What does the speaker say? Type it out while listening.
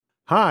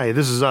Hi,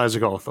 this is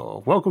Isaac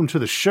Arthur. Welcome to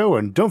the show,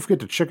 and don't forget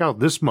to check out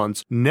this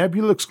month's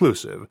Nebula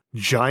exclusive,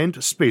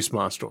 Giant Space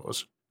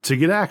Monsters. To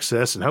get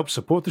access and help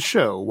support the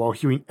show while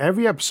hearing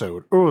every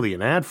episode early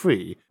and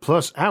ad-free,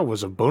 plus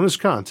hours of bonus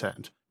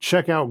content,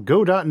 check out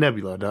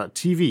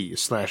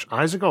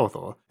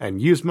go.nebula.tv/IsaacArthur and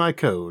use my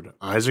code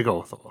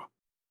IsaacArthur.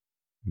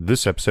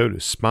 This episode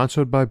is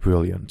sponsored by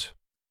Brilliant.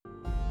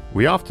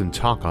 We often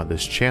talk on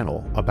this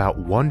channel about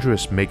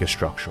wondrous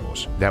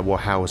megastructures that will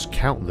house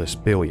countless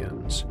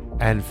billions,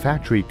 and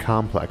factory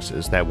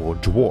complexes that will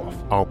dwarf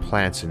our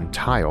planet's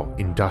entire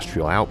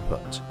industrial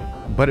output.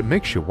 But it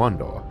makes you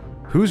wonder,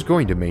 who's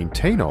going to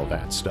maintain all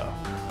that stuff?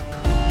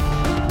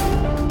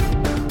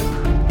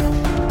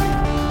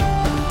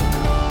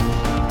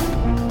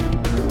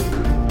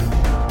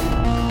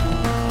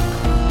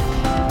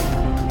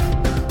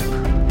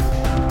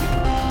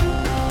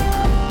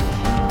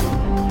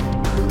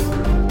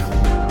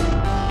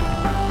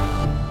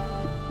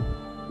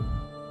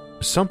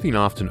 Something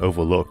often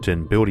overlooked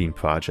in building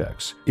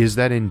projects is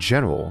that in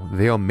general,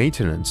 their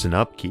maintenance and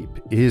upkeep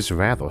is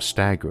rather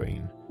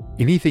staggering.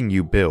 Anything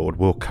you build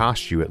will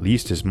cost you at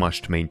least as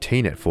much to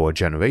maintain it for a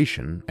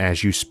generation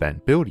as you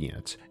spent building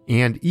it,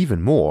 and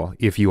even more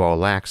if you are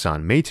lax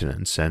on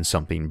maintenance and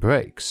something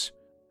breaks.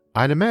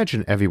 I'd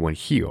imagine everyone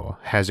here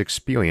has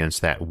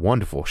experienced that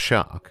wonderful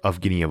shock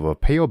of getting a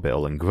repair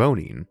bill and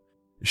groaning.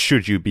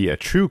 Should you be a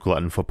true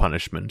glutton for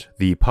punishment,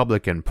 the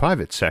public and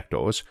private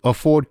sectors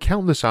afford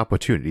countless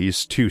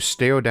opportunities to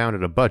stare down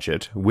at a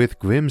budget with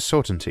grim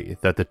certainty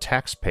that the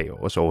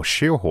taxpayers or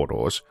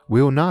shareholders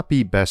will not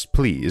be best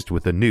pleased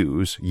with the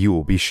news you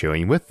will be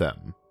sharing with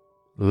them.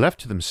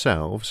 Left to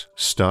themselves,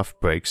 stuff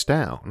breaks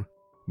down.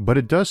 But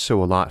it does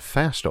so a lot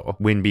faster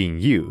when being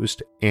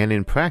used, and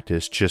in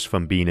practice just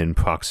from being in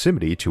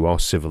proximity to our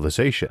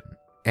civilization.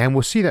 And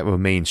we'll see that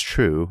remains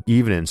true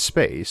even in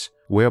space,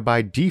 where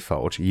by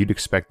default you'd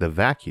expect the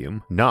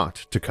vacuum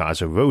not to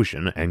cause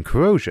erosion and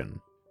corrosion.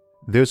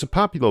 There's a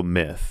popular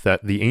myth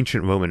that the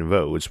ancient Roman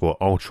roads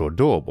were ultra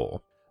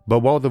durable, but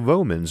while the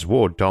Romans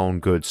were darn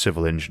good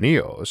civil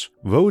engineers,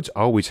 roads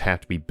always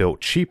have to be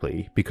built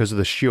cheaply because of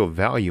the sheer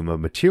volume of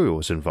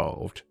materials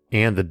involved,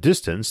 and the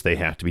distance they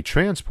have to be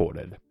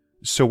transported.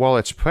 So while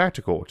it's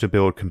practical to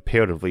build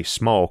comparatively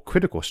small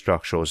critical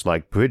structures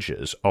like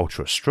bridges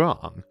ultra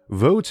strong,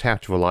 roads have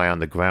to rely on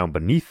the ground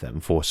beneath them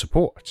for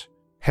support.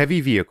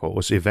 Heavy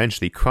vehicles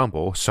eventually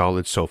crumble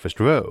solid-surfaced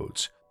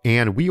roads,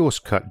 and wheels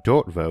cut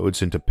dirt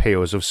roads into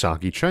pairs of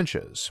soggy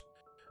trenches.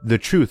 The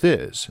truth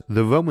is,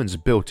 the Romans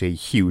built a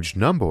huge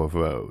number of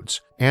roads,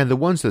 and the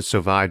ones that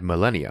survived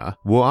millennia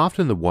were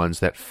often the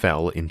ones that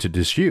fell into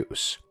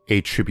disuse,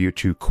 a tribute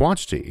to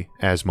quantity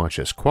as much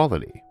as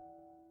quality.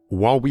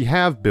 While we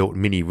have built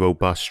many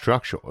robust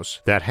structures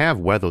that have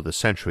weathered the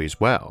centuries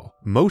well,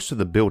 most of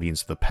the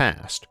buildings of the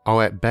past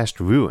are at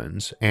best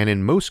ruins and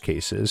in most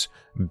cases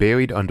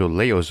buried under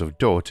layers of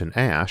dirt and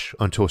ash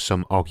until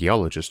some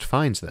archaeologist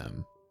finds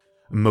them.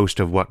 Most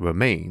of what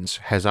remains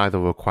has either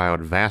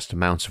required vast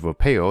amounts of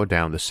repair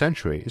down the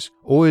centuries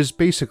or is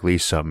basically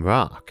some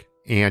rock,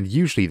 and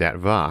usually that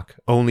rock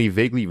only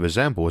vaguely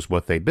resembles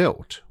what they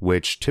built,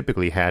 which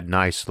typically had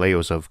nice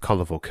layers of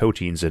colorful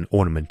coatings and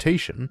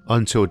ornamentation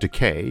until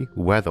decay,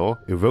 weather,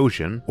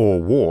 erosion,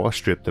 or war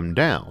stripped them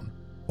down,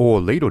 or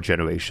later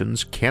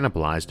generations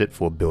cannibalized it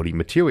for building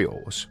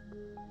materials.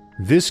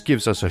 This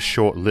gives us a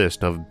short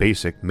list of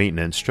basic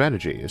maintenance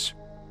strategies.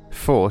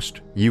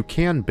 First, you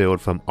can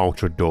build from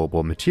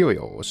ultra-durable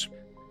materials.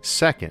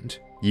 Second,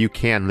 you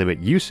can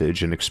limit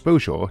usage and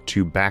exposure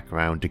to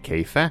background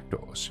decay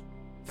factors.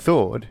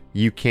 Third,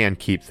 you can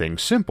keep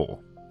things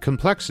simple.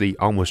 Complexity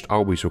almost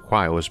always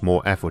requires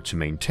more effort to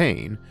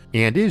maintain,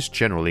 and is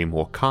generally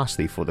more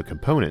costly for the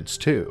components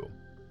too.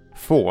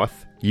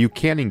 Fourth, you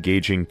can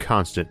engage in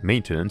constant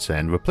maintenance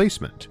and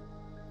replacement.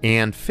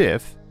 And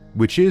fifth,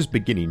 which is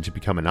beginning to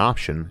become an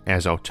option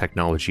as our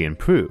technology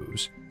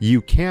improves,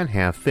 you can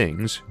have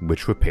things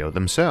which repair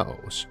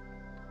themselves.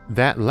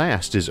 That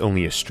last is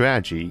only a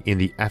strategy in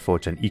the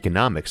effort and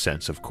economic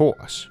sense, of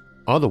course.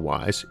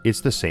 Otherwise, it's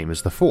the same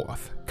as the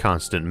fourth,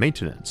 constant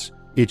maintenance.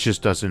 It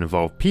just doesn't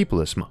involve people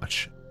as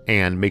much,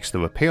 and makes the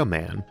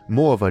repairman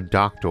more of a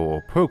doctor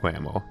or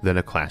programmer than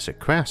a classic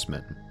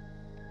craftsman.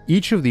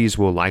 Each of these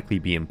will likely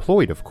be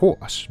employed, of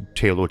course,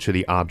 tailored to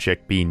the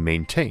object being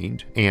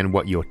maintained and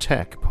what your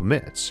tech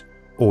permits,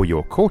 or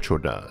your culture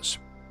does.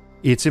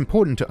 It's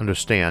important to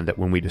understand that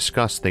when we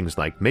discuss things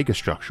like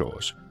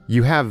megastructures,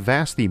 you have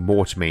vastly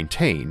more to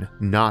maintain,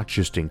 not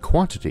just in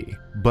quantity,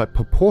 but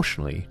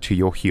proportionally to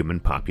your human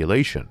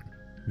population.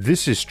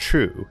 This is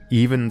true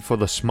even for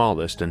the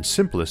smallest and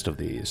simplest of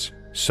these,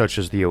 such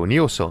as the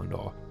O'Neill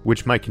cylinder,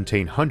 which might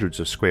contain hundreds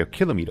of square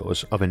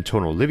kilometers of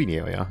internal living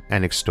area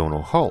and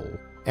external hull,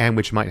 and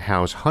which might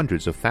house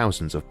hundreds of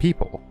thousands of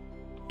people.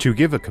 To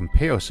give a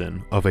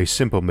comparison of a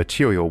simple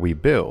material we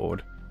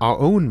build, our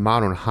own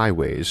modern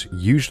highways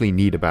usually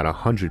need about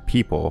 100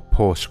 people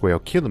per square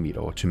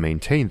kilometer to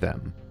maintain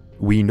them.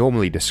 We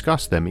normally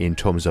discuss them in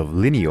terms of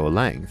linear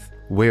length,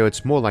 where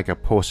it's more like a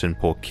person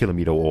per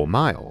kilometer or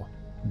mile.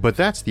 But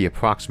that's the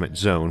approximate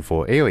zone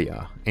for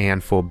area,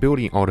 and for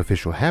building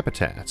artificial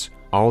habitats,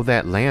 all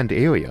that land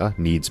area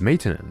needs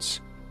maintenance.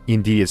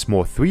 Indeed, it's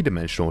more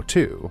three-dimensional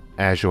too,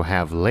 as you'll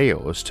have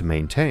layers to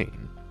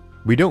maintain.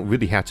 We don't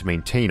really have to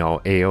maintain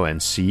all air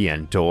and sea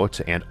and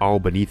dirt and all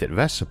beneath it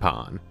rests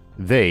upon.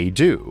 They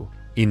do.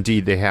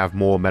 Indeed, they have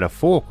more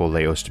metaphorical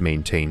layers to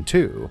maintain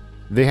too.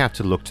 They have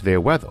to look to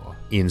their weather,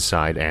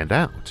 inside and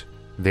out,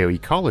 their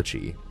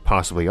ecology,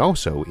 possibly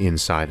also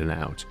inside and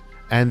out,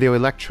 and their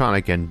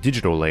electronic and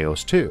digital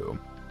layers too.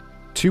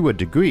 To a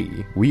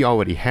degree, we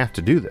already have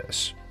to do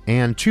this,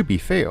 and to be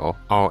fair,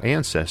 our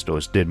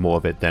ancestors did more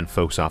of it than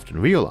folks often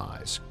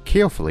realize,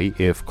 carefully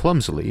if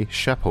clumsily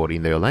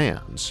shepherding their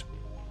lands.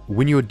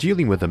 When you're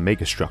dealing with a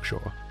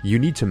megastructure, you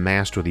need to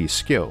master these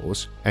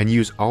skills and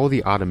use all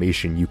the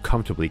automation you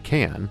comfortably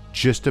can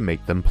just to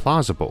make them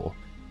plausible.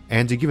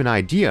 And to give an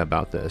idea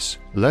about this,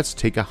 let's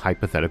take a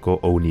hypothetical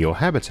O'Neill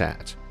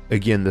habitat,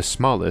 again the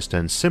smallest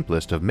and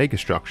simplest of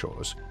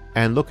megastructures,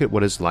 and look at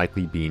what is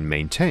likely being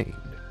maintained.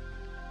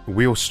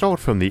 We'll start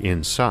from the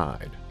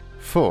inside.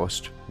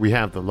 First, we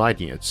have the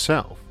lighting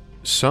itself.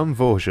 Some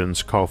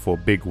versions call for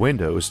big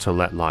windows to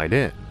let light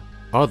in.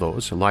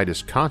 Others, light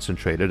is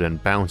concentrated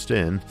and bounced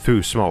in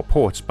through small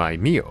ports by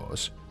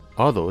mirrors.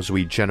 Others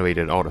we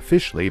generated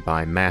artificially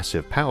by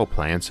massive power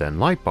plants and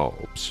light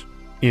bulbs.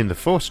 In the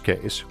first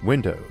case,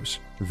 windows,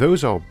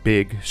 those are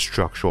big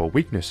structural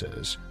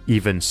weaknesses,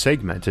 even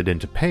segmented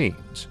into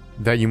panes,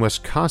 that you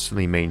must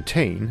constantly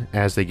maintain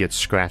as they get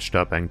scratched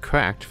up and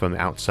cracked from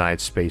outside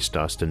space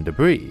dust and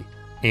debris,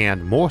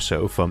 and more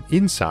so from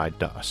inside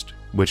dust,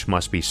 which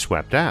must be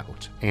swept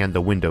out and the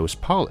windows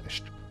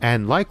polished,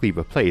 and likely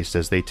replaced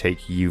as they take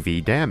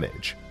UV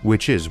damage,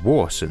 which is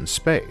worse in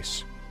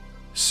space.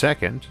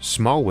 Second,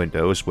 small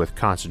windows with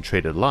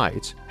concentrated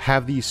light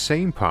have these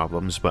same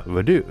problems but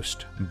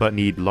reduced, but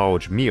need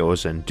large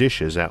mirrors and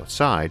dishes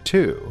outside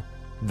too.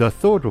 The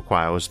third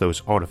requires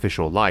those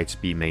artificial lights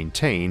be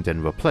maintained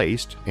and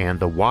replaced and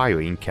the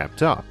wiring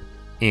kept up,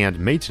 and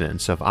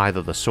maintenance of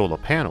either the solar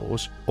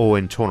panels or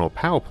internal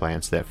power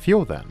plants that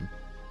fuel them.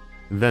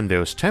 Then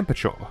there's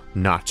temperature,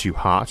 not too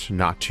hot,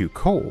 not too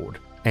cold,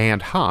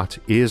 and hot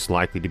is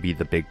likely to be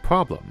the big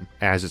problem,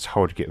 as it's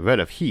hard to get rid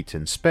of heat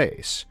in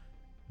space.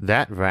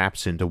 That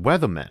wraps into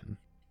weathermen,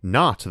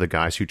 not the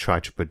guys who try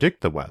to predict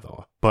the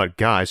weather, but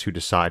guys who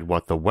decide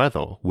what the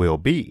weather will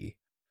be.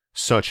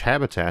 Such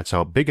habitats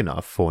are big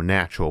enough for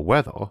natural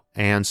weather,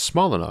 and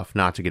small enough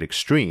not to get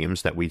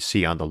extremes that we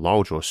see on the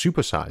larger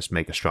supersized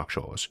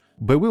megastructures,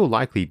 but will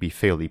likely be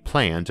fairly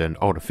planned and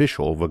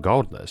artificial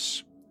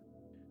regardless.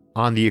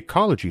 On the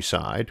ecology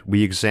side,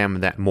 we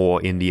examine that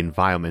more in the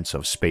environments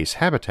of space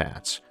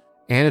habitats,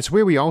 and it's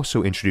where we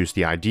also introduce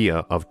the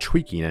idea of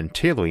tweaking and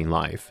tailoring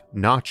life,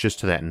 not just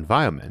to that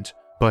environment,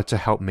 but to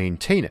help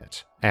maintain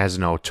it, as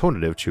an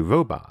alternative to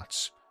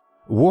robots.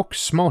 Work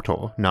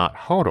smarter, not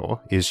harder,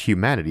 is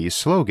humanity's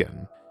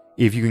slogan.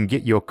 If you can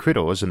get your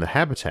critters in the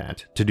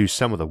habitat to do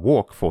some of the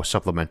work for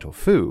supplemental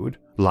food,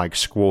 like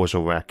squirrels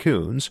or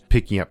raccoons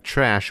picking up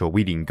trash or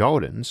weeding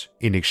gardens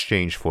in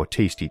exchange for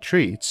tasty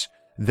treats,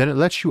 then it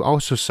lets you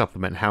also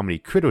supplement how many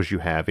critters you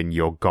have in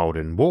your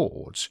garden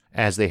walls,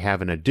 as they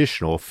have an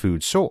additional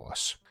food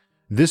source.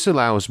 This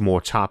allows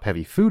more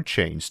top-heavy food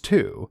chains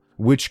too,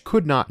 which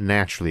could not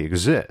naturally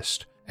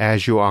exist,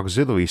 as your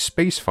auxiliary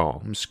space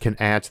farms can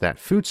add to that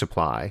food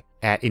supply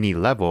at any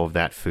level of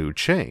that food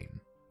chain.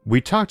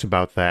 We talked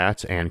about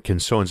that and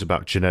concerns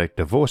about genetic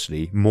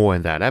diversity more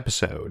in that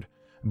episode,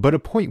 but a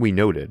point we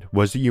noted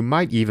was that you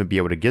might even be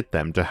able to get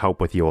them to help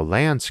with your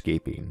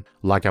landscaping,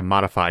 like a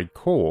modified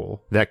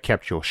coral that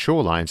kept your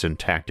shorelines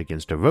intact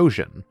against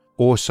erosion,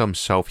 or some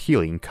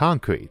self-healing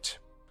concrete.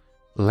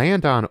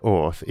 Land on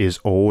Earth is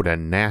old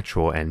and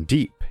natural and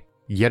deep,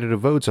 yet it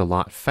erodes a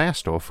lot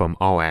faster from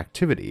our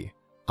activity.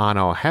 On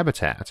our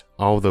habitat,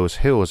 all those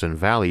hills and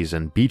valleys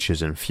and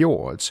beaches and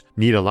fjords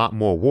need a lot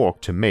more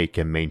work to make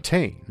and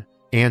maintain,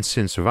 and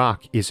since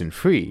rock isn't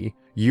free,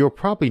 you're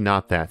probably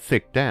not that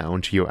thick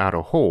down to your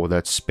outer hull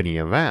that's spinning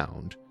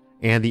around,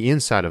 and the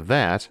inside of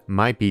that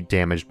might be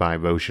damaged by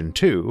erosion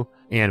too,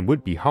 and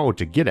would be hard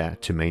to get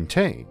at to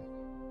maintain.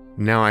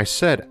 Now I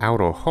said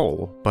outer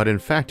hull, but in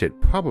fact it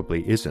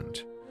probably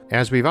isn't.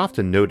 As we've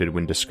often noted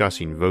when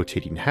discussing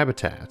rotating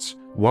habitats,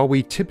 while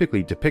we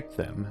typically depict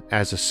them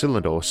as a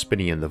cylinder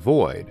spinning in the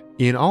void,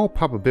 in all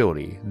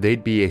probability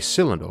they'd be a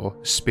cylinder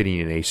spinning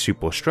in a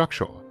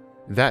superstructure.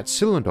 That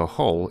cylinder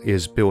hull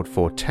is built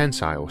for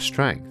tensile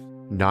strength,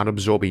 not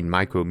absorbing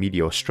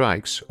micrometeor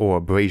strikes or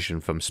abrasion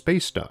from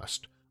space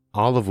dust,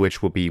 all of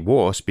which will be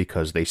worse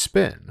because they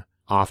spin,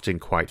 often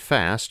quite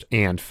fast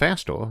and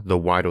faster the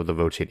wider the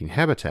rotating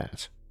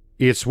habitat.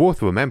 It's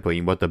worth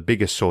remembering what the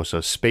biggest source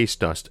of space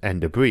dust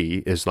and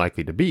debris is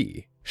likely to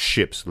be: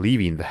 ships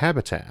leaving the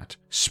habitat,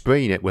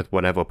 spraying it with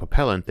whatever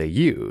propellant they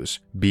use,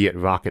 be it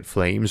rocket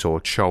flames or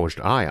charged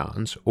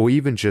ions, or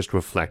even just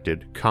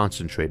reflected,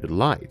 concentrated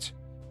light.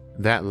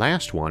 That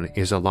last one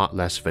is a lot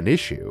less of an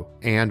issue,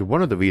 and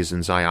one of the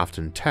reasons I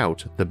often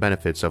tout the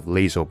benefits of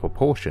laser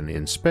propulsion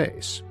in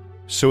space.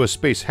 so a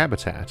space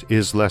habitat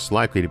is less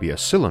likely to be a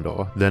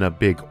cylinder than a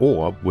big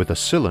orb with a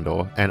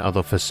cylinder and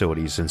other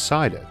facilities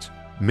inside it,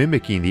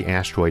 mimicking the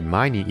asteroid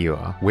mining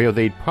era where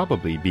they'd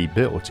probably be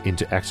built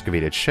into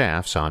excavated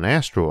shafts on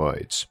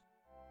asteroids.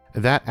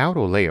 That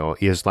outer layer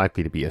is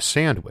likely to be a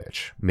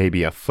sandwich,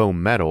 maybe a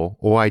foam metal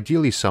or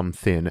ideally some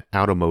thin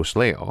outermost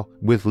layer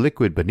with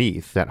liquid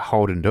beneath that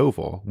hardened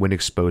over when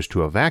exposed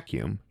to a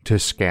vacuum to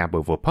scab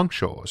over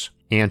punctures,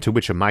 and to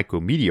which a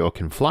micrometeor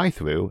can fly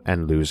through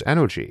and lose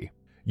energy.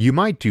 You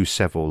might do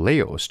several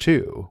layers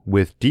too,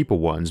 with deeper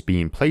ones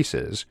being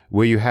places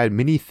where you had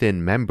many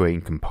thin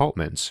membrane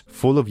compartments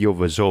full of your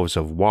reserves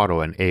of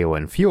water and air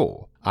and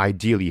fuel,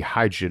 ideally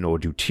hydrogen or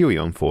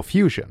deuterium for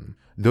fusion,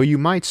 though you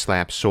might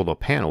slap solar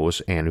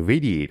panels and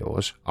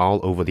radiators all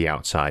over the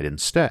outside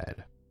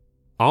instead.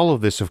 All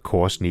of this of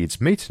course needs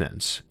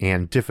maintenance,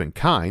 and different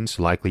kinds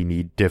likely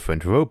need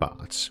different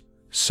robots.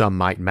 Some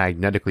might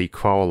magnetically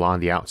crawl along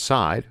the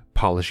outside,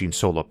 polishing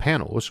solar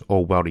panels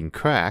or welding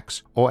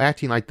cracks or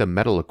acting like the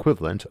metal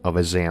equivalent of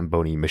a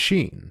Zamboni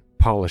machine,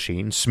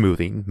 polishing,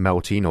 smoothing,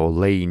 melting, or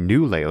laying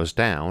new layers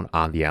down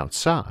on the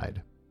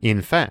outside.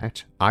 In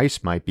fact,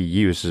 ice might be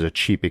used as a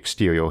cheap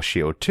exterior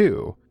shield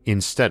too,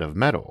 instead of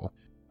metal.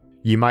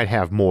 You might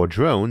have more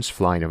drones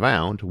flying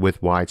around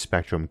with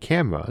wide-spectrum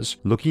cameras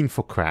looking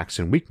for cracks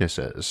and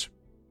weaknesses.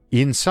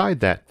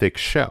 Inside that thick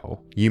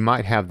shell, you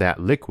might have that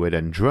liquid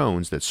and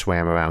drones that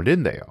swam around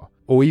in there,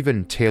 or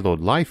even tailored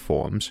life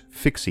forms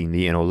fixing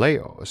the inner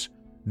layers.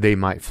 They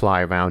might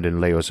fly around in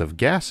layers of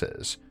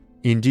gases.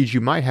 Indeed, you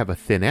might have a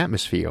thin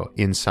atmosphere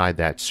inside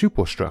that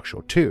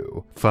superstructure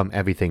too, from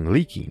everything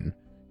leaking.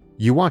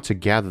 You want to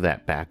gather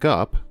that back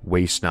up,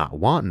 waste not,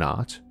 want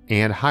not,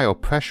 and higher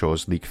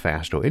pressures leak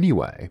faster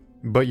anyway.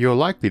 But you're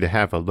likely to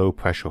have a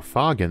low-pressure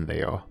fog in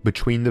there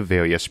between the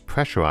various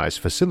pressurized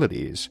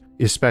facilities,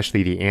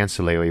 especially the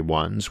ancillary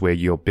ones where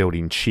you're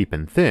building cheap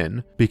and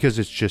thin because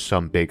it's just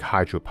some big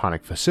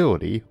hydroponic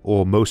facility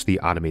or mostly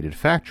automated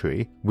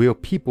factory where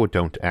people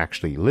don't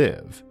actually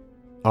live.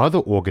 Other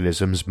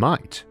organisms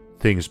might.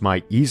 Things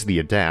might easily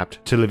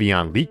adapt to living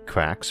on leak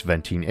cracks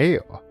venting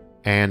air.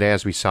 And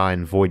as we saw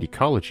in Void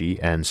Ecology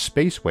and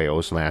Space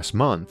Whales last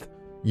month,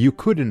 you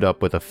could end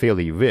up with a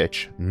fairly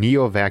rich,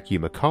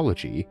 near-vacuum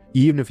ecology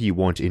even if you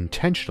weren't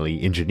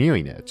intentionally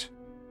engineering it.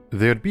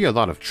 There'd be a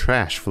lot of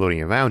trash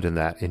floating around in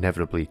that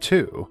inevitably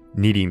too,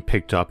 needing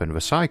picked up and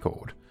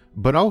recycled,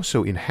 but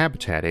also in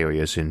habitat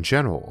areas in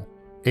general.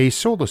 A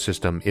solar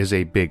system is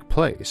a big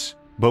place,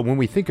 but when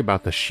we think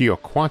about the sheer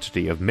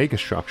quantity of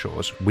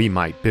megastructures we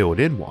might build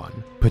in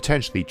one,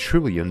 potentially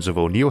trillions of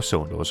O'Neill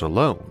cylinders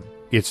alone,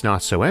 it's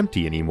not so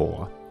empty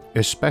anymore.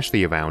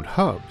 Especially around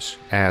hubs,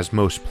 as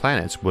most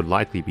planets would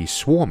likely be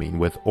swarming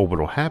with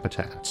orbital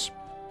habitats.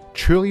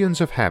 Trillions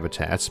of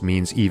habitats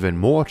means even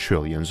more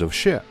trillions of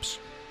ships,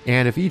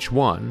 and if each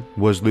one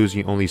was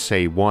losing only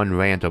say one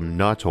random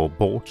nut or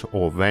bolt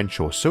or wrench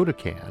or soda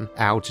can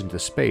out into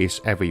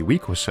space every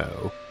week or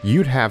so,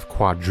 you'd have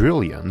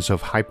quadrillions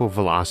of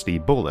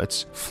hypervelocity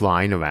bullets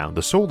flying around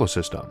the solar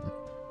system.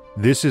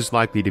 This is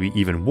likely to be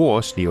even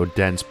worse near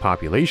dense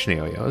population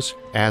areas,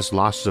 as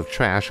losses of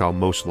trash are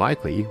most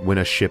likely when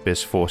a ship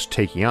is first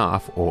taking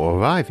off or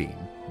arriving,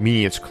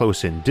 meaning it's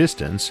close in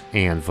distance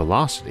and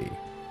velocity.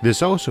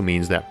 This also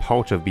means that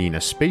part of being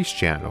a space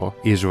janitor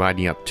is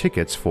writing up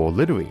tickets for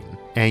littering,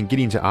 and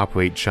getting to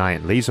operate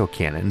giant laser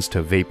cannons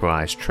to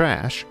vaporize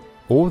trash,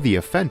 or the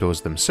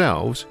offenders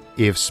themselves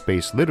if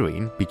space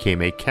littering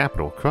became a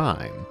capital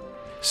crime.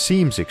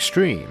 Seems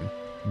extreme,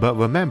 but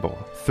remember,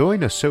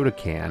 throwing a soda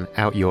can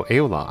out your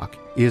airlock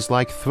is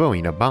like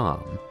throwing a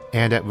bomb,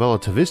 and at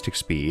relativistic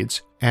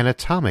speeds, an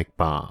atomic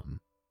bomb.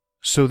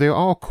 So there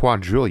are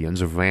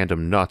quadrillions of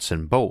random nuts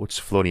and bolts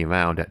floating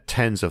around at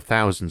tens of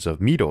thousands of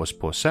meters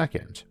per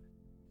second.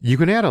 You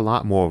can add a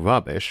lot more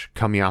rubbish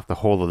coming off the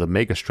whole of the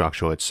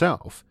megastructure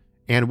itself,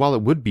 and while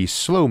it would be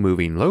slow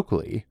moving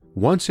locally,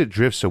 once it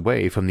drifts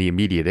away from the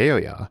immediate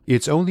area,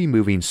 it's only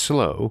moving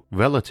slow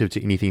relative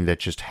to anything that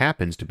just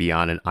happens to be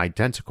on an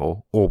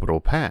identical orbital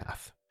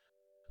path.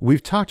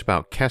 We've talked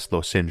about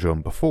Kessler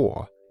syndrome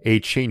before, a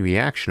chain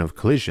reaction of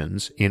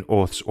collisions in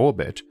Earth's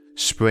orbit,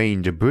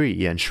 spraying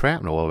debris and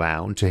shrapnel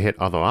around to hit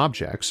other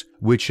objects,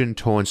 which in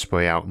turn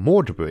spray out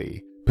more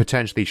debris,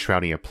 potentially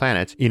shrouding a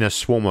planet in a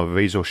swarm of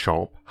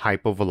razor-sharp,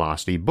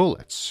 hypervelocity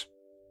bullets.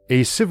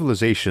 A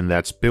civilization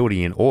that's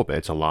building in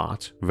orbit a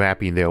lot,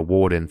 wrapping their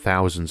world in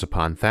thousands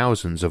upon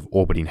thousands of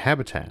orbiting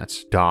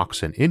habitats,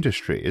 docks, and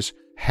industries,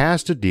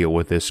 has to deal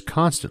with this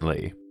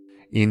constantly.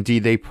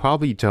 Indeed, they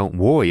probably don't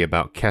worry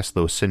about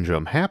Kessler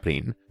syndrome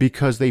happening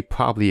because they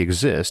probably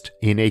exist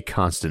in a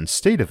constant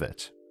state of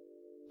it.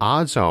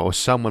 Odds are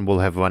someone will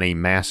have run a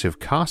massive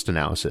cost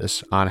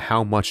analysis on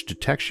how much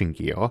detection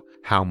gear,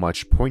 how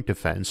much point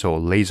defense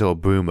or laser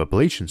boom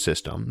ablation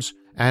systems,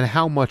 and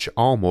how much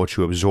armor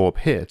to absorb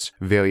hits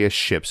various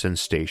ships and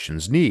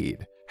stations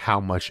need, how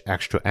much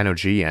extra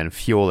energy and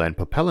fuel and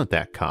propellant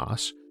that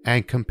costs,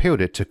 and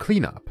compared it to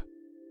cleanup.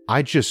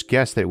 I just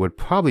guess that it would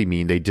probably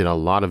mean they did a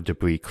lot of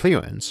debris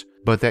clearance,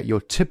 but that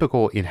your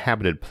typical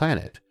inhabited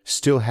planet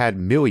still had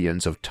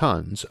millions of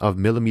tons of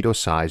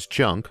millimeter-sized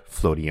junk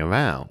floating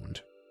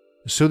around.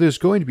 So there's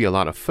going to be a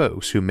lot of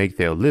folks who make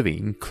their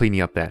living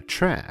cleaning up that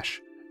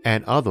trash,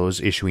 and others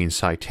issuing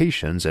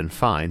citations and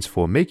fines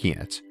for making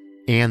it,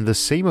 and the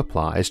same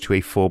applies to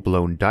a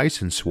full-blown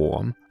Dyson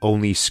swarm,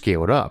 only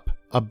scaled up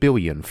a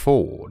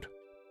billion-fold.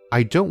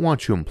 I don't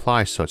want to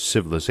imply such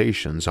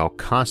civilizations are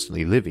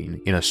constantly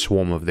living in a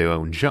swarm of their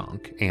own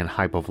junk and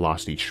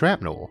hypervelocity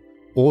shrapnel,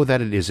 or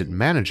that it isn't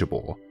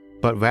manageable,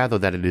 but rather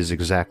that it is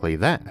exactly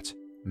that,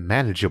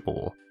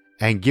 manageable,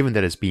 and given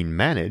that it's being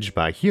managed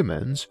by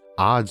humans,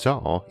 odds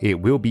are it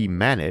will be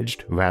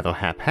managed rather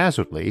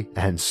haphazardly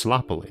and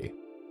sloppily.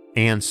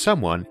 And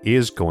someone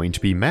is going to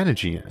be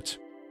managing it.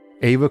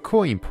 A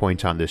recurring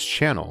point on this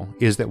channel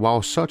is that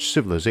while such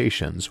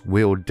civilizations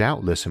will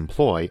doubtless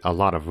employ a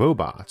lot of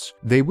robots,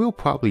 they will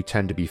probably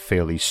tend to be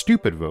fairly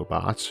stupid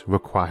robots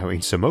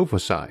requiring some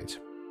oversight.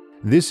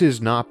 This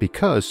is not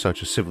because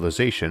such a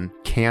civilization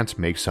can't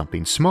make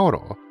something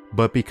smarter,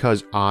 but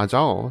because odds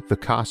are the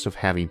cost of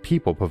having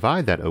people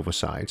provide that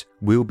oversight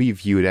will be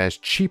viewed as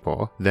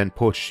cheaper than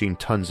purchasing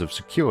tons of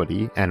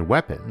security and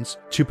weapons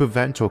to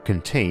prevent or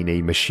contain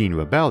a machine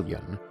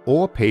rebellion,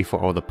 or pay for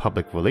all the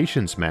public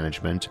relations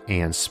management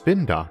and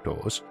spin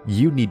doctors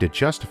you need to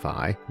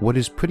justify what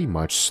is pretty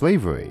much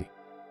slavery.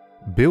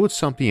 Build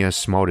something as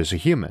smart as a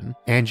human,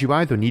 and you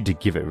either need to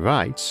give it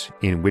rights,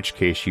 in which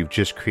case you've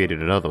just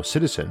created another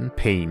citizen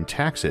paying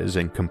taxes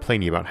and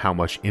complaining about how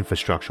much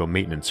infrastructural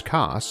maintenance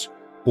costs,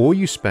 or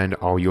you spend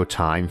all your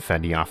time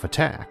fending off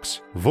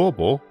attacks,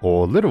 verbal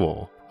or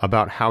literal,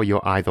 about how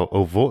you're either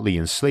overtly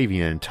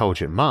enslaving an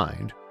intelligent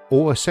mind,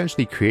 or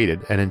essentially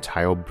created an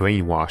entire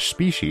brainwashed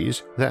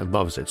species that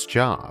loves its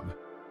job.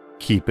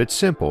 Keep it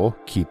simple,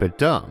 keep it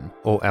dumb,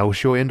 or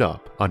else you'll end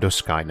up under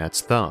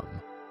Skynet's thumb,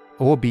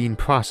 or being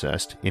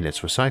processed in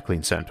its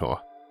recycling center.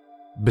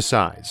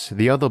 Besides,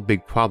 the other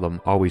big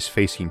problem always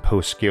facing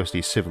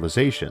post-scarcity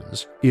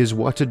civilizations is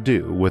what to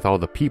do with all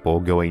the people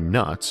going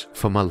nuts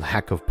from a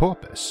lack of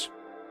purpose.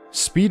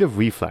 Speed of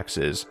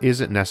reflexes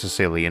isn't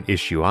necessarily an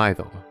issue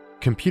either.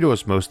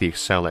 Computers mostly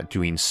excel at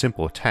doing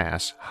simple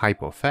tasks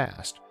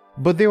hyper-fast,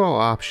 but there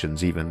are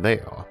options even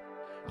there.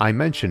 I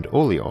mentioned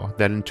earlier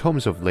that in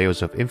terms of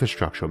layers of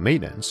infrastructure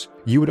maintenance,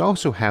 you would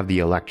also have the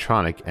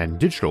electronic and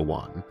digital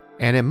one,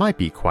 and it might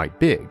be quite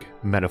big,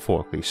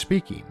 metaphorically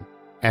speaking,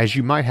 as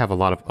you might have a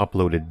lot of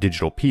uploaded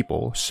digital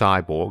people,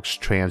 cyborgs,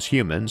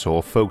 transhumans,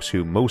 or folks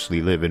who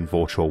mostly live in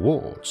virtual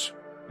worlds.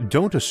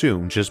 Don't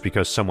assume just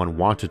because someone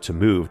wanted to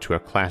move to a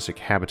classic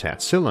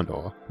habitat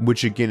cylinder,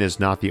 which again is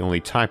not the only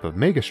type of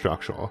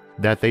megastructure,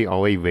 that they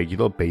are a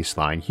regular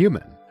baseline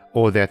human,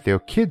 or that their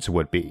kids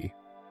would be.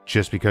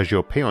 Just because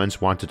your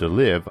parents wanted to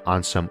live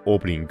on some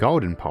orbiting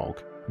garden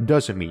park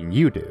doesn't mean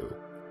you do.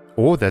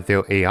 Or that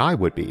their AI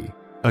would be.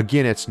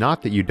 Again, it's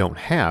not that you don't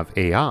have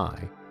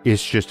AI,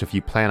 it's just if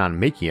you plan on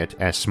making it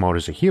as smart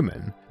as a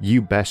human,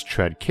 you best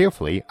tread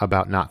carefully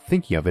about not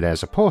thinking of it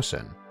as a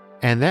person,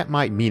 and that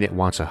might mean it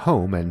wants a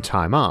home and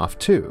time off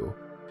too.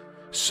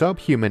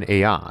 Subhuman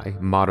AI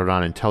modeled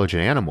on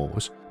intelligent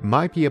animals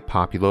might be a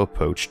popular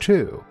approach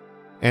too,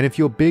 and if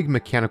your big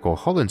mechanical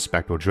hull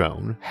inspector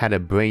drone had a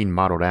brain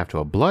modeled after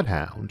a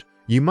bloodhound,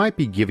 you might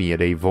be giving it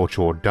a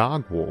virtual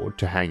dog ward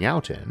to hang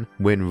out in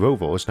when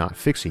Rover's not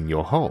fixing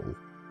your hull.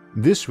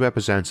 This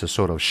represents a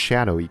sort of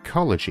shadow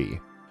ecology.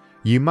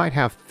 You might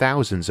have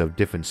thousands of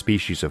different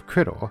species of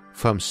critter,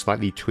 from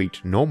slightly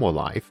tweaked normal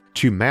life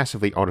to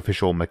massively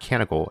artificial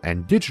mechanical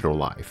and digital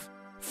life,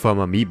 from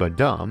amoeba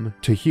dumb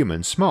to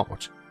human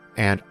smart,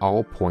 and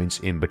all points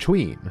in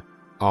between,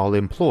 all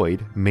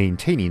employed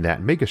maintaining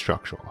that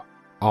megastructure,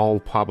 all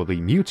probably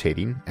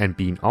mutating and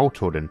being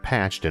altered and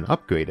patched and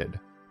upgraded,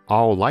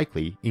 all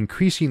likely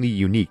increasingly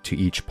unique to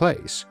each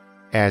place,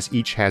 as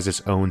each has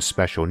its own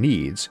special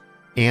needs,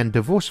 and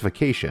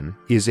diversification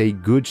is a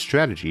good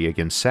strategy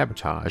against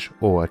sabotage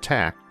or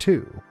attack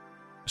too.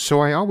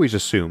 So I always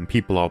assume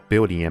people are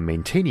building and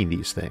maintaining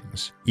these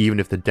things, even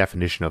if the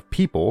definition of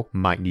people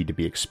might need to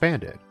be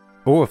expanded,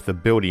 or if the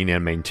building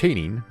and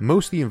maintaining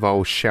mostly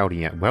involves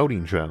shouting at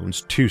welding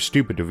drones too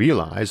stupid to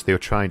realize they're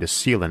trying to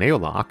seal an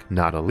airlock,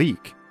 not a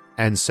leak,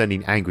 and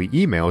sending angry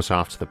emails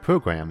off to the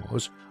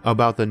programmers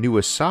about the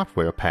newest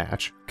software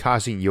patch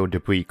causing your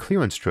debris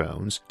clearance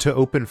drones to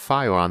open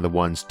fire on the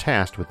ones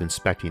tasked with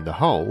inspecting the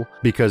hull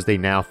because they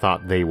now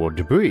thought they were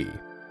debris,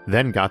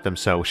 then got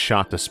themselves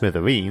shot to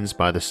smithereens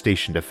by the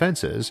station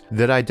defenses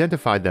that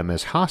identified them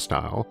as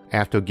hostile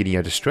after getting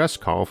a distress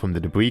call from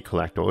the debris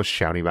collectors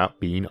shouting about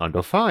being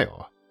under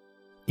fire.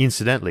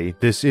 Incidentally,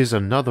 this is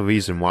another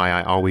reason why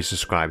I always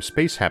describe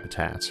space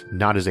habitats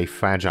not as a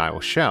fragile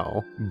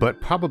shell,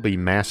 but probably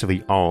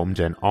massively armed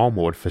and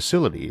armored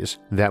facilities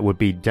that would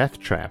be death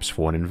traps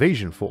for an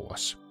invasion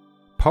force.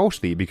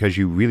 Partially because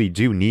you really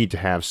do need to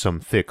have some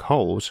thick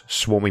hulls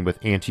swarming with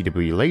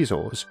anti-debris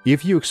lasers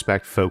if you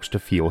expect folks to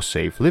feel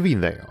safe living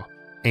there,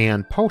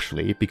 and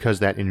partially because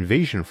that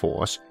invasion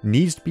force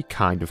needs to be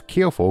kind of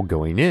careful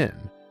going in.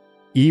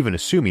 Even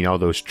assuming all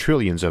those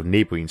trillions of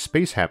neighboring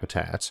space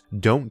habitats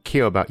don't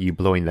care about you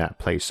blowing that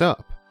place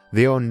up,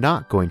 they are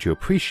not going to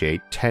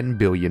appreciate 10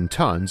 billion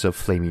tons of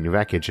flaming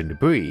wreckage and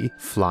debris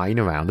flying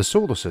around the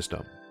solar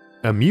system.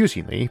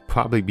 Amusingly,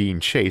 probably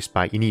being chased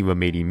by any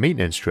remaining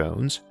maintenance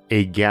drones,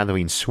 a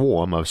gathering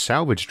swarm of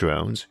salvage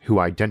drones who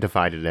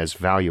identified it as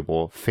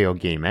valuable, fair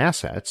game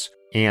assets,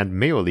 and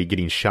merely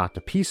getting shot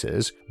to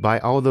pieces by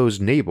all those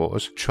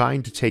neighbors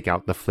trying to take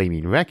out the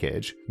flaming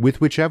wreckage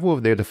with whichever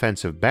of their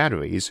defensive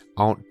batteries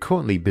aren't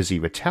currently busy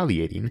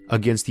retaliating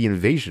against the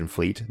invasion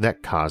fleet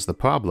that caused the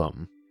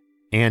problem.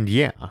 And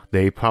yeah,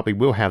 they probably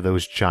will have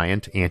those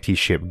giant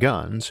anti-ship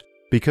guns,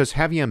 because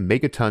having a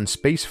megaton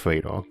space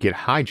freighter get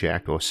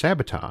hijacked or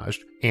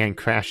sabotaged and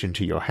crash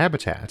into your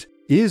habitat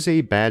is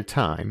a bad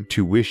time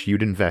to wish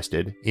you'd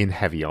invested in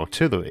heavy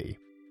artillery.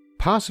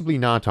 Possibly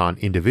not on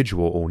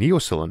individual O'Neill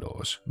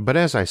cylinders, but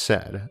as I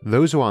said,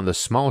 those are on the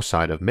small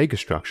side of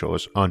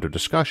megastructures under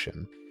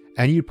discussion,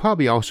 and you'd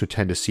probably also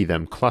tend to see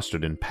them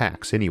clustered in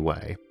packs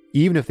anyway.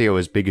 Even if they are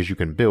as big as you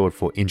can build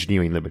for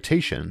engineering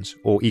limitations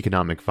or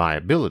economic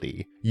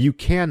viability, you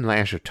can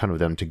lash a ton of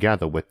them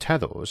together with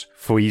tethers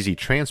for easy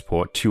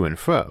transport to and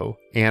fro,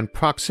 and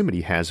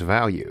proximity has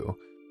value.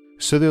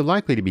 So they're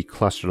likely to be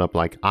clustered up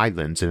like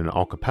islands in an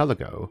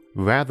archipelago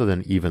rather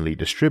than evenly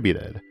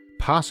distributed,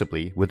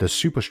 possibly with a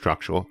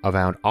superstructure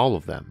around all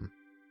of them.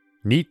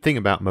 Neat thing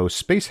about most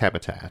space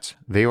habitats,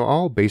 they are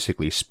all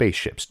basically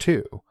spaceships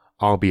too,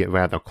 albeit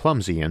rather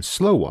clumsy and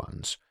slow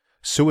ones.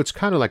 So it's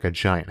kind of like a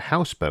giant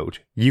houseboat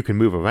you can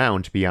move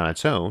around to be on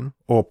its own,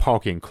 or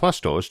park in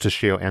clusters to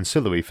share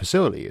ancillary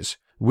facilities,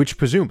 which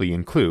presumably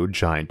include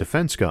giant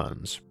defense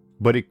guns.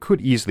 But it could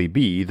easily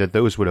be that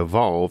those would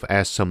evolve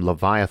as some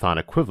Leviathan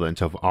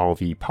equivalent of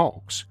RV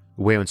parks,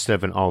 where instead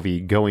of an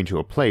RV going to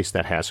a place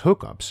that has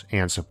hookups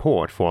and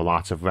support for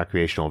lots of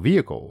recreational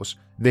vehicles,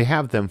 they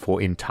have them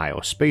for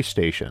entire space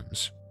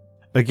stations.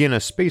 Again, a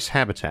space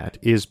habitat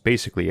is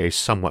basically a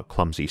somewhat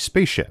clumsy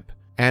spaceship,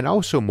 and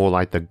also more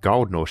like the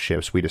Gardner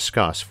ships we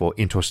discuss for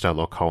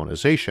interstellar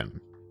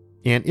colonization.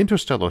 An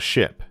interstellar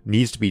ship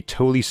needs to be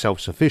totally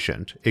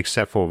self-sufficient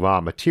except for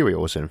raw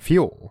materials and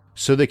fuel,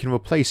 so they can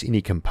replace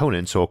any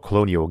components or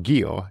colonial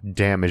gear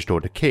damaged or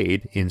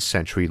decayed in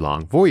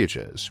century-long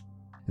voyages.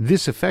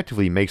 This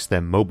effectively makes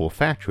them mobile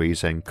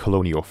factories and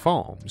colonial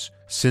farms,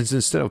 since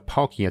instead of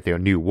parking at their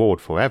new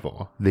world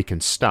forever, they can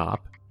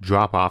stop,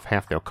 drop off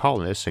half their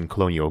colonists and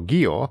colonial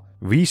gear,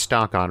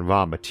 restock on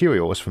raw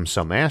materials from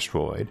some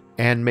asteroid,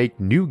 and make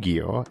new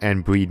gear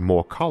and breed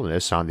more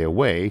colonists on their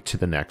way to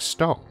the next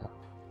star.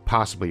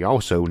 Possibly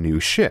also new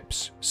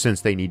ships,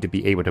 since they need to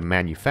be able to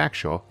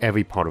manufacture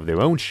every part of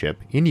their own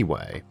ship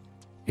anyway.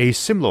 A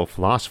similar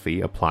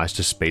philosophy applies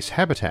to space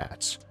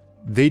habitats.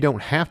 They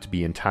don't have to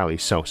be entirely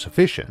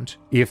self-sufficient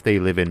if they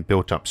live in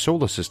built-up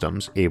solar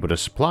systems able to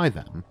supply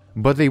them,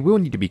 but they will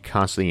need to be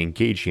constantly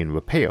engaging in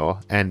repair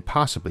and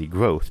possibly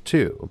growth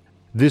too.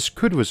 This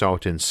could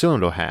result in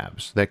cylinder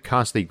halves that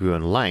constantly grew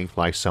in length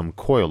like some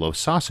coil of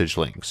sausage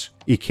links,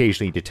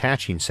 occasionally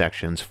detaching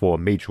sections for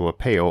major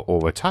repair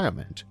or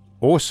retirement,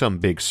 or some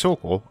big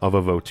circle of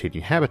a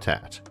rotating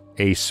habitat,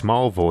 a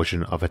small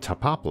version of a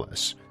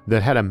topopolis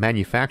that had a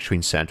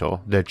manufacturing center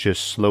that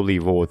just slowly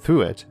rolled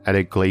through it at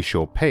a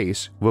glacial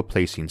pace,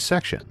 replacing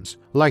sections,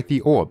 like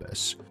the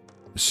Orbis.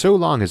 So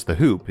long as the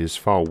hoop is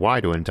far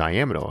wider in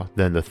diameter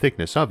than the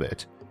thickness of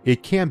it,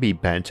 it can be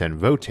bent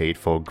and rotate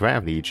for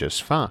gravity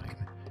just fine,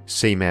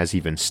 same as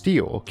even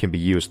steel can be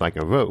used like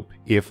a rope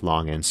if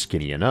long and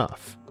skinny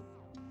enough.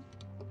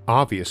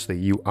 Obviously,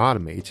 you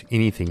automate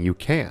anything you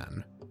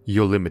can,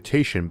 your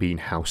limitation being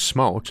how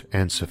smart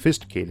and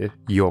sophisticated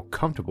you're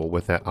comfortable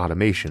with that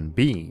automation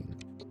being.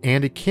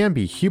 And it can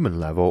be human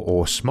level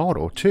or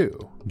smarter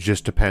too,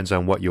 just depends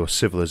on what your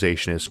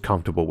civilization is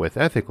comfortable with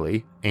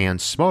ethically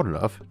and smart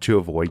enough to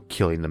avoid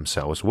killing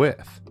themselves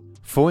with.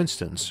 For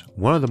instance,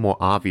 one of the more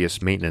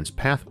obvious maintenance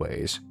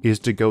pathways is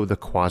to go the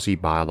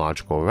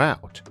quasi-biological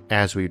route,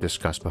 as we've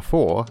discussed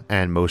before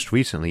and most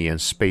recently in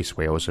space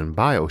whales and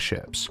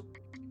bioships.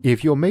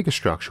 If your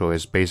megastructure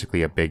is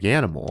basically a big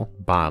animal,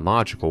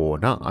 biological or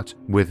not,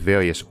 with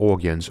various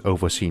organs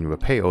overseeing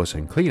repairs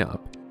and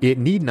cleanup, it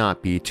need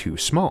not be too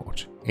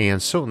smart,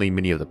 and certainly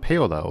many of the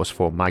parallels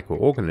for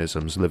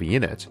microorganisms living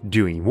in it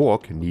doing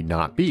work need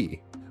not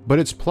be, but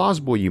it's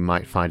plausible you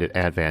might find it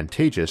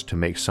advantageous to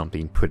make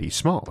something pretty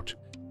smart.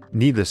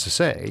 Needless to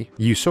say,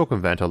 you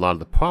circumvent a lot of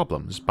the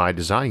problems by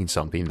designing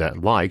something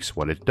that likes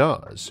what it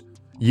does.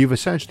 You've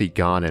essentially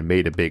gone and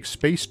made a big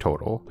space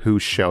turtle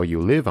whose shell you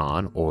live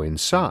on or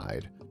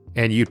inside,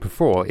 and you'd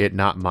prefer it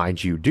not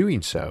mind you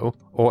doing so,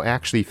 or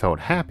actually felt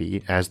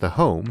happy as the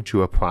home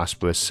to a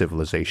prosperous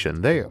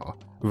civilization there,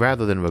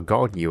 rather than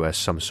regarding you as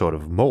some sort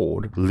of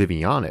mold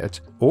living on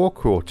it, or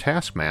cruel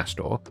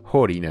taskmaster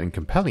hoarding and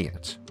compelling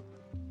it.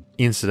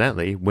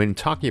 Incidentally, when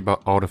talking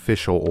about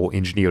artificial or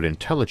engineered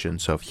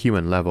intelligence of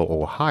human level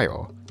or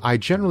higher, I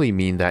generally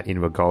mean that in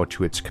regard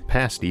to its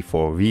capacity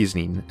for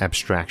reasoning,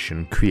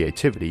 abstraction,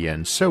 creativity,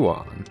 and so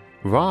on,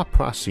 raw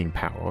processing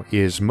power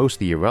is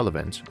mostly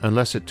irrelevant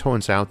unless it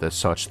turns out that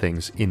such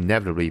things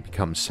inevitably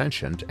become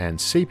sentient and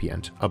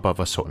sapient above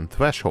a certain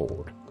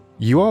threshold.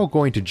 You are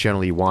going to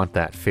generally want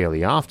that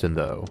fairly often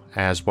though,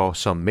 as while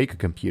some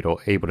megacomputer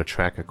able to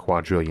track a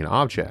quadrillion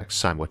objects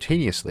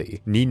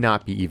simultaneously need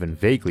not be even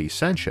vaguely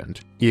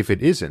sentient, if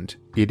it isn't,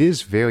 it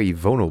is very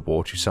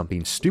vulnerable to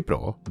something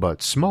stupider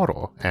but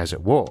smarter, as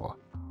it were.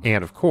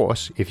 And of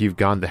course, if you've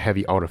gone the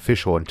heavy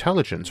artificial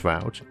intelligence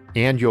route,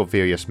 and your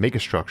various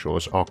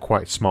megastructures are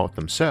quite smart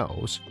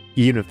themselves,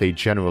 even if they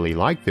generally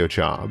like their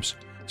jobs,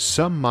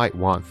 some might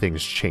want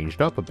things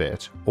changed up a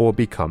bit or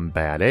become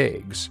bad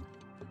eggs.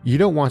 You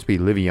don't want to be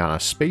living on a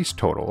space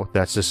turtle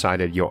that's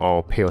decided you're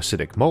all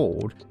parasitic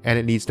mold and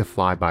it needs to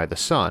fly by the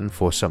sun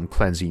for some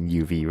cleansing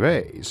UV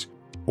rays,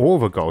 or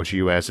regard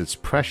you as its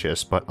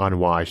precious but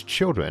unwise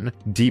children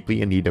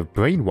deeply in need of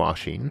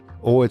brainwashing,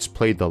 or it's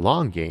played the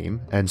long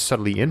game and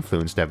subtly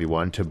influenced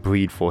everyone to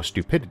breed for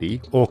stupidity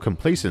or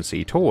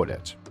complacency toward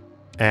it.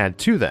 Add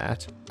to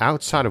that,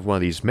 outside of one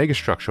of these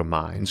megastructure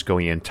minds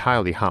going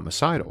entirely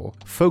homicidal,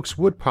 folks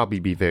would probably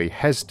be very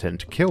hesitant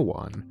to kill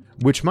one,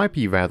 which might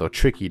be rather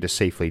tricky to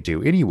safely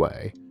do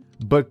anyway,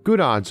 but good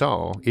odds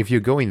are, if you're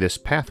going this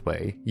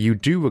pathway, you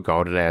do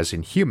regard it as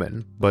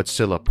inhuman, but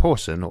still a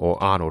person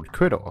or honored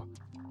critter.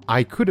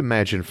 I could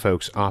imagine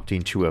folks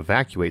opting to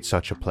evacuate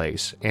such a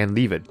place and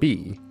leave it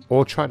be,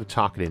 or try to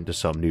talk it into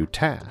some new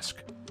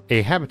task.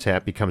 A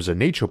habitat becomes a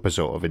nature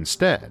preserve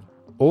instead,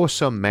 or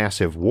some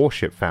massive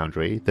warship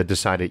foundry that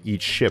decided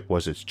each ship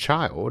was its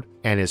child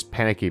and is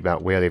panicking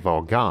about where they've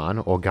all gone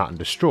or gotten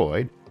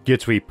destroyed,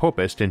 gets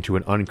repurposed into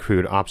an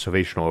uncrewed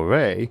observational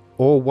array,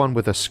 or one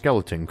with a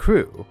skeleton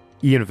crew,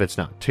 even if it's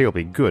not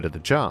terribly good at the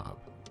job.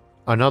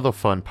 Another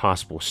fun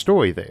possible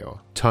story there,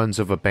 tons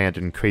of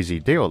abandoned crazy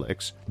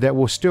derelicts that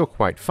were still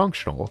quite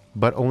functional,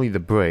 but only the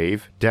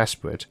brave,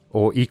 desperate,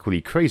 or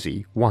equally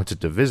crazy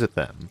wanted to visit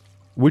them.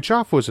 Which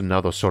offers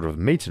another sort of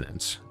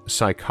maintenance,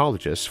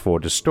 psychologists for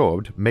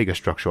disturbed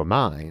megastructure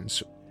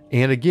minds.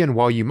 And again,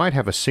 while you might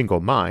have a single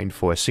mind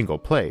for a single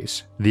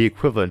place, the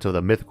equivalent of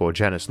the mythical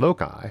Janus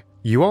loci,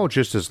 you are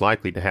just as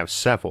likely to have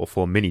several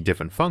for many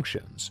different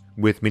functions,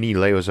 with many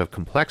layers of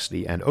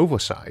complexity and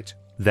oversight,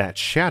 that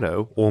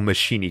shadow or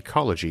machine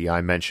ecology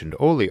I mentioned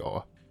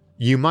earlier.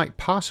 You might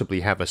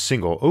possibly have a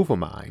single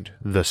overmind,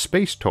 the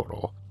space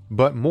turtle,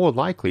 but more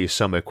likely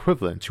some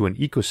equivalent to an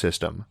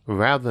ecosystem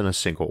rather than a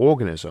single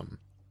organism.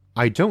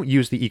 I don't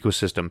use the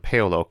ecosystem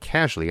parallel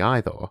casually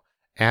either,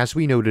 as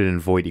we noted in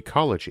void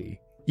ecology.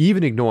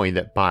 Even ignoring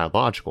that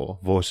biological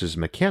versus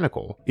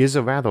mechanical is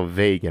a rather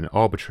vague and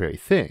arbitrary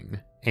thing,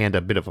 and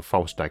a bit of a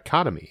false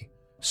dichotomy,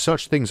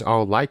 such things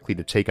are likely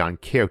to take on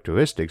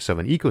characteristics of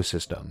an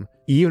ecosystem,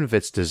 even if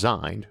it's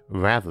designed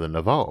rather than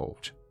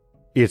evolved.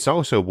 It's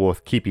also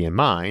worth keeping in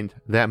mind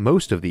that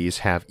most of these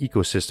have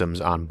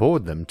ecosystems on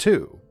board them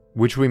too,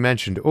 which we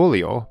mentioned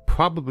earlier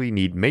probably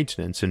need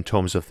maintenance in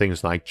terms of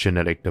things like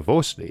genetic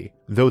diversity,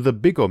 though the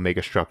bigger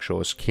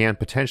megastructures can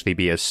potentially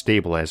be as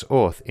stable as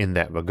Earth in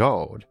that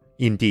regard.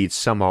 Indeed,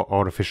 some are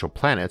artificial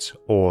planets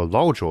or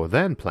larger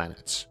than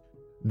planets.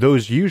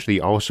 Those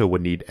usually also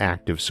would need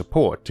active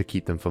support to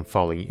keep them from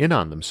falling in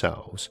on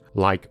themselves,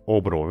 like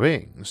orbital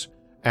rings,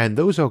 and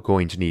those are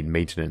going to need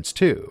maintenance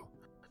too.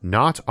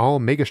 Not all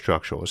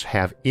megastructures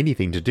have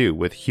anything to do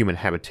with human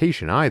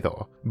habitation either,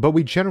 but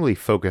we generally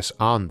focus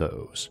on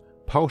those,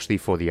 partially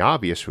for the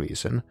obvious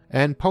reason,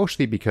 and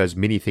partially because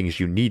many things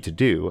you need to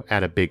do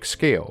at a big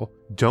scale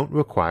don't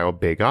require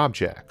big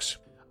objects.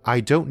 I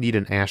don't need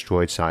an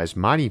asteroid-sized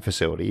mining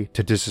facility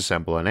to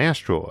disassemble an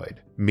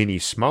asteroid. Many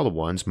smaller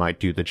ones might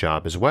do the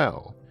job as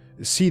well.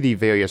 See the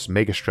various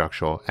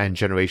megastructure and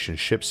generation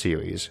ship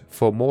series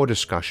for more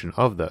discussion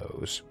of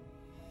those.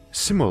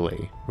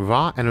 Similarly,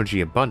 raw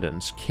energy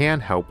abundance can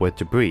help with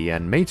debris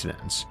and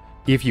maintenance.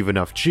 If you've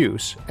enough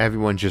juice,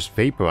 everyone just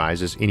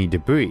vaporizes any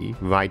debris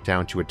right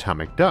down to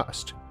atomic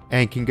dust,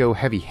 and can go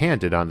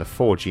heavy-handed on the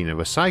forging and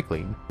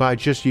recycling by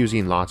just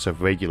using lots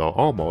of regular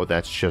armor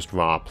that's just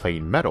raw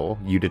plain metal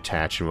you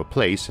detach and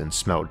replace and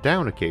smelt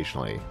down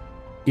occasionally.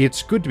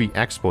 It's good to be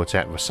experts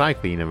at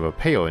recycling and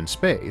repair in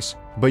space,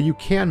 but you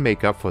can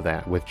make up for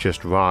that with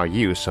just raw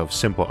use of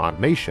simple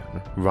automation,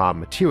 raw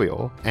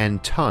material,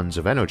 and tons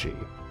of energy.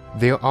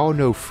 There are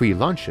no free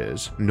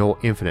lunches, nor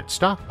infinite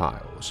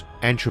stockpiles.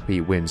 Entropy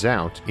wins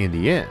out in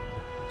the end.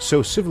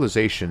 So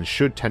civilizations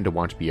should tend to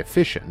want to be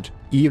efficient,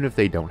 even if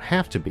they don't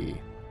have to be.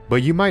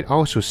 But you might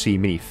also see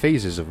many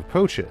phases of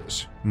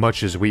approaches,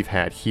 much as we've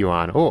had here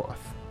on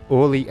Earth.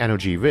 Early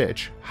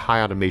energy-rich,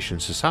 high-automation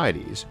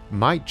societies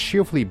might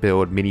cheerfully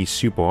build many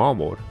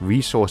super-armored,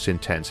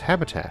 resource-intense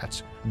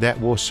habitats that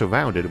were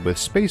surrounded with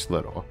space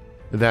litter.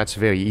 That's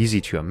very easy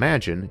to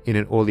imagine in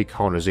an early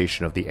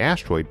colonization of the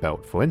asteroid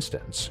belt, for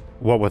instance,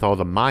 what with all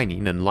the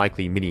mining and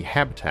likely mini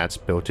habitats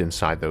built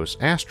inside those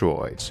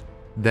asteroids,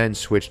 then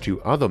switch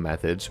to other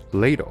methods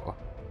later.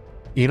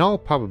 In all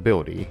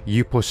probability,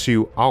 you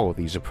pursue all of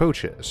these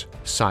approaches,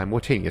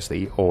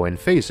 simultaneously or in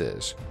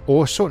phases,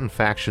 or certain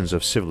factions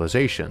of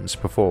civilizations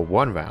prefer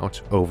one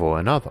route over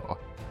another.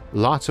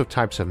 lots of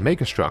types of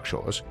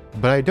megastructures,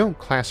 but I don't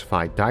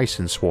classify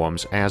Dyson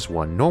swarms as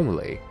one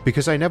normally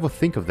because I never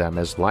think of them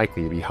as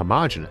likely to be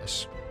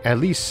homogeneous. At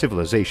least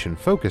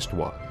civilization-focused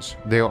ones.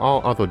 There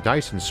are other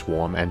Dyson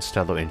swarm and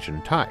stellar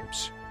engine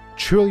types.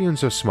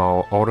 Trillions of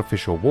small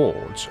artificial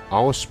worlds,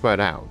 all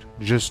spread out,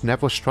 just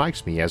never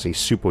strikes me as a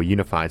super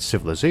unified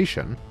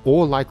civilization,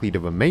 or likely to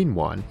remain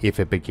one if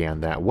it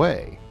began that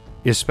way.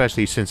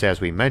 Especially since,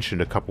 as we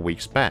mentioned a couple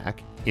weeks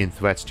back, in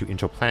threats to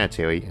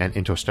interplanetary and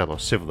interstellar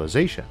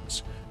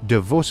civilizations,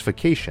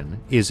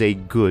 diversification is a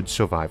good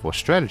survival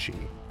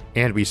strategy,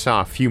 and we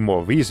saw a few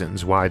more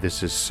reasons why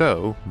this is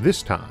so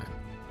this time.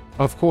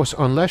 Of course,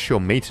 unless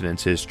your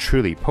maintenance is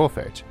truly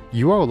perfect,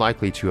 you are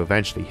likely to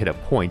eventually hit a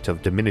point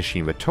of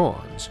diminishing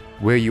returns,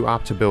 where you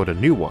opt to build a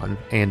new one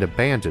and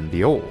abandon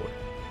the old.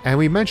 And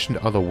we mentioned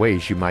other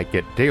ways you might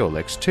get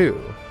derelicts too,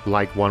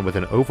 like one with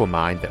an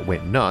overmind that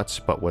went nuts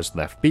but was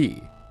left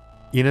be.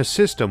 In a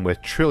system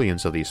with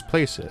trillions of these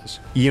places,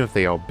 even if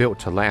they are built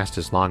to last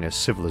as long as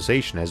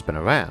civilization has been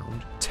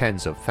around,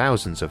 tens of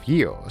thousands of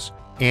years,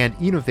 and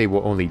even if they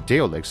were only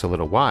derelicts a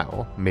little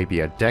while, maybe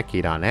a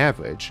decade on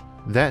average,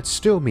 that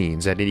still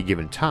means at any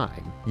given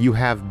time, you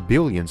have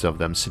billions of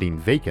them sitting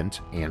vacant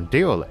and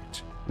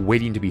derelict,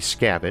 waiting to be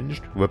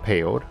scavenged,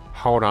 repaired,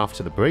 hauled off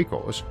to the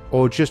breakers,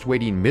 or just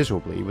waiting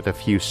miserably with a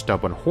few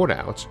stubborn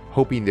hoardouts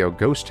hoping their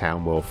ghost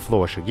town will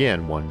flourish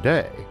again one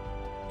day.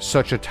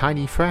 Such a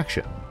tiny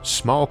fraction,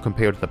 small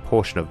compared to the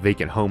portion of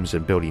vacant homes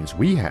and buildings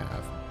we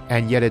have,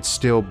 and yet it's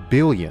still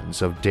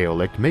billions of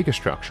derelict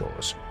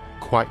megastructures,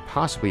 quite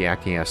possibly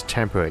acting as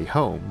temporary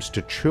homes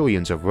to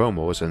trillions of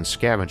roamers and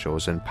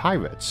scavengers and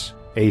pirates.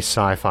 A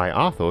sci-fi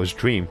author's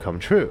dream come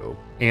true,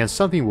 and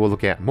something we'll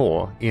look at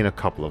more in a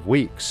couple of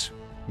weeks.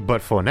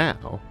 But for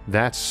now,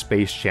 that's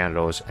space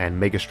janitors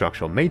and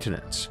megastructural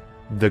maintenance,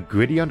 the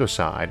gritty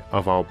underside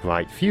of our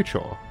bright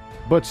future,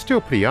 but still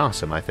pretty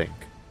awesome, I think.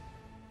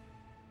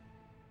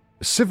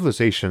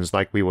 Civilizations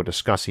like we were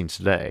discussing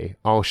today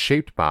are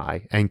shaped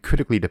by and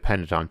critically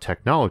dependent on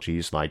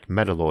technologies like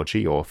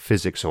metallurgy or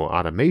physics or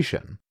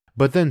automation,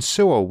 but then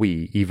so are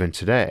we even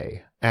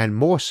today, and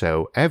more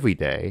so every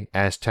day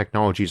as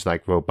technologies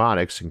like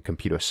robotics and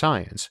computer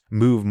science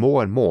move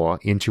more and more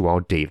into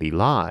our daily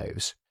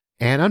lives.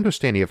 An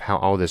understanding of how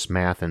all this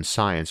math and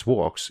science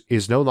works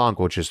is no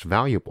longer just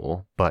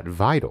valuable, but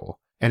vital.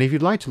 And if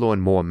you'd like to learn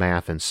more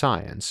math and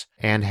science,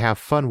 and have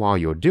fun while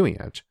you're doing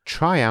it,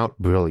 try out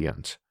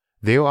Brilliant.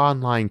 Their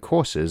online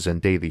courses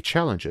and daily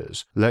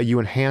challenges let you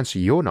enhance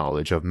your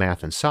knowledge of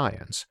math and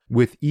science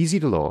with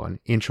easy-to-learn,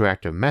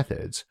 interactive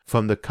methods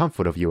from the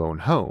comfort of your own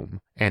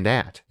home and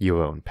at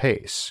your own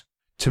pace.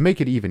 To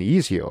make it even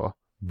easier,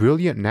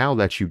 Brilliant now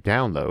lets you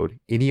download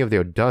any of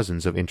their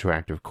dozens of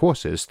interactive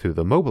courses through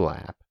the mobile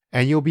app,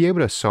 and you'll be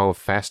able to solve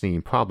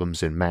fascinating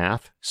problems in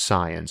math,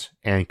 science,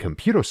 and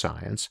computer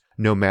science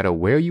no matter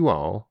where you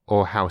are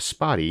or how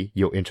spotty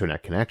your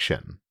internet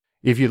connection.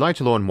 If you'd like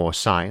to learn more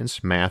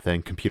science, math,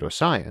 and computer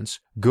science,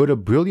 go to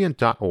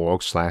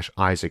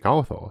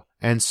brilliant.org/IsaacArthur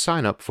and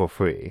sign up for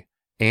free.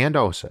 And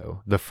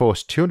also, the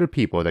first 200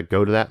 people that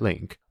go to that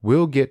link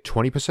will get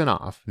 20%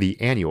 off the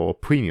annual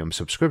premium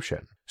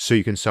subscription, so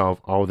you can solve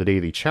all the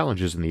daily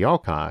challenges in the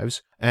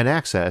archives and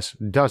access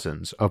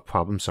dozens of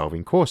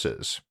problem-solving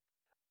courses.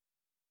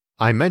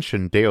 I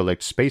mentioned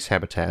derelict space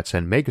habitats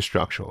and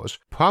megastructures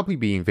probably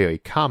being very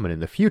common in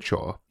the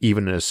future,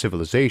 even in a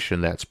civilization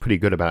that's pretty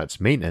good about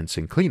its maintenance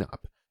and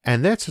cleanup,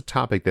 and that's a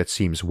topic that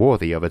seems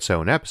worthy of its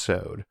own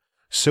episode.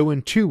 So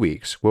in 2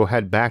 weeks, we'll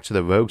head back to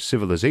the Rogue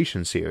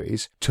Civilization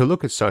series to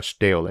look at such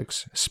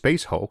derelicts,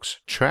 space hulks,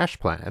 trash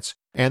planets,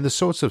 and the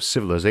sorts of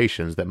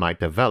civilizations that might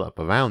develop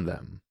around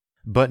them.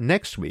 But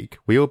next week,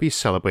 we will be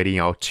celebrating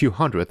our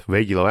 200th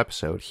regular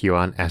episode here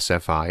on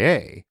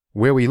SFIA,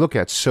 where we look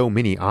at so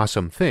many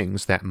awesome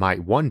things that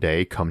might one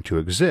day come to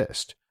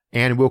exist,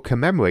 and we'll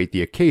commemorate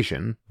the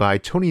occasion by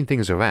turning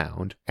things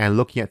around and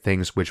looking at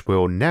things which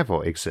will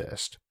never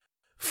exist.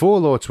 For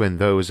alerts when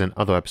those and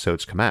other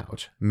episodes come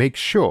out, make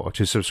sure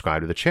to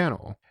subscribe to the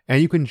channel,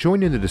 and you can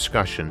join in the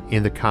discussion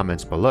in the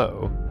comments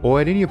below, or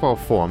at any of our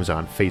forums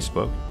on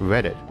Facebook,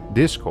 Reddit,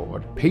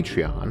 Discord,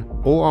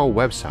 Patreon, or our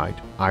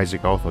website,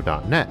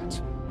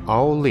 isaacarthur.net,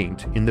 all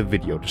linked in the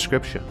video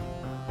description.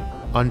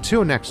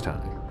 Until next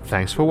time,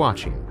 thanks for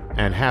watching,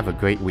 and have a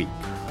great week.